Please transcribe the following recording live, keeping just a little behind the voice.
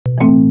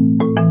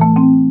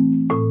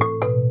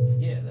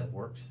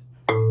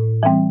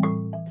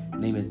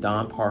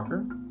Don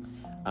Parker.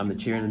 I'm the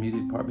chair in the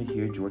music department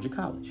here at Georgia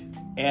College.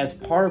 As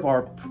part of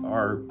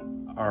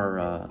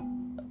our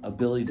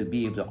ability to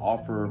be able to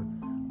offer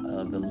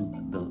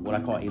what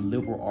I call a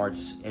liberal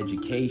arts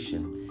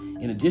education,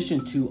 in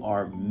addition to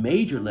our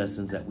major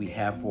lessons that we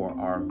have for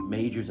our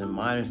majors and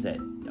minors that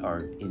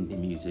are in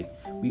music,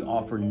 we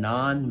offer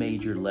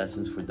non-major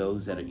lessons for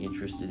those that are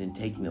interested in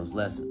taking those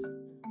lessons.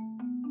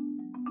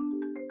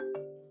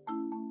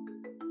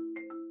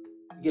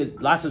 We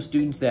get lots of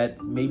students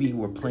that maybe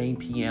were playing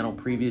piano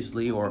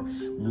previously or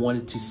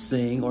wanted to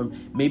sing, or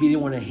maybe they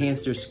want to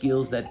enhance their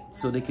skills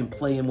so they can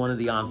play in one of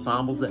the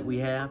ensembles that we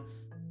have.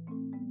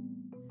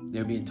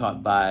 They're being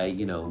taught by,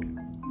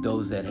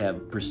 those that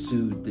have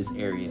pursued this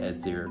area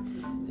as their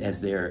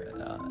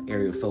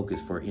area of focus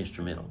for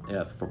instrumental,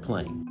 for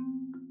playing.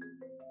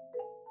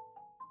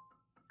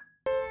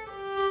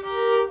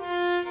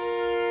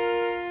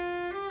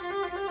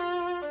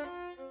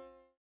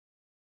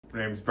 My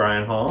name is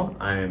Brian Hall.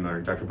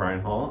 Dr. Brian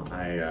Hall.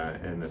 I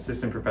am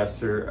assistant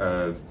professor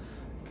of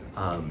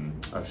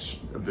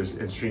this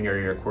string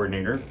area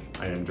coordinator.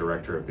 I am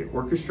director of the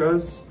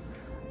orchestras.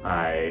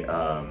 I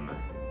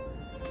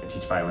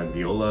teach violin and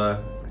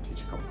viola. I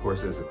teach a couple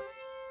courses.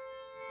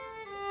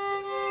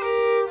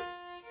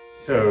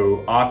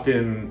 So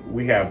often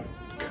we have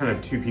kind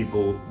of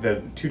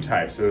two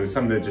types. So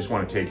some that just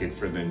want to take it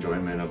for the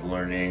enjoyment of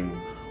learning,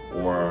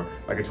 or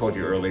like I told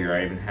you earlier,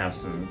 I even have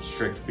some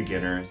strict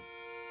beginners.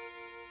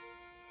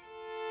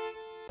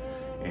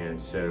 And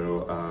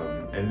so,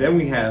 and then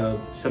we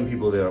have some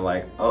people that are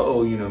like,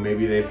 oh,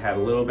 maybe they've had a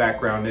little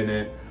background in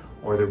it,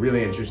 or they're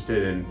really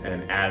interested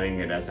in adding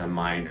it as a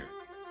minor.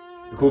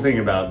 The cool thing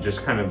about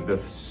just kind of the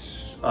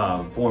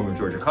form of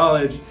Georgia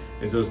College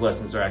is those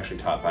lessons are actually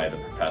taught by the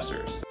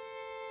professors.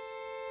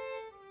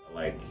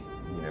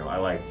 I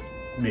like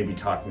maybe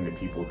talking to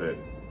people that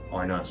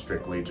are not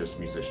strictly just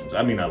musicians.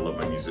 I mean, I love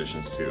my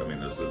musicians too. I mean,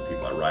 those are the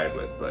people I ride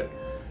with, but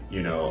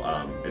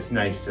it's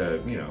nice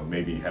to,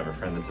 maybe have a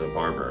friend that's a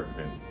barber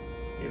and,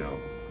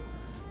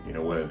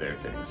 what are their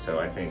things. So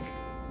I think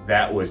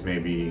that was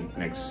maybe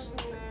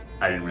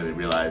I didn't really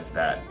realize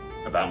that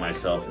about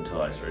myself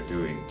until I started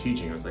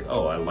teaching. I was like,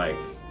 oh,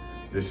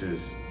 this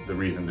is the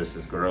reason this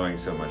is growing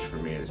so much for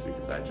me, is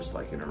because I just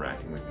like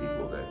interacting with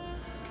people that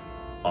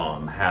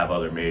have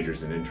other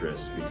majors and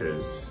interests,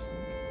 because,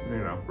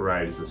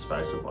 variety is the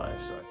spice of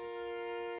life. So.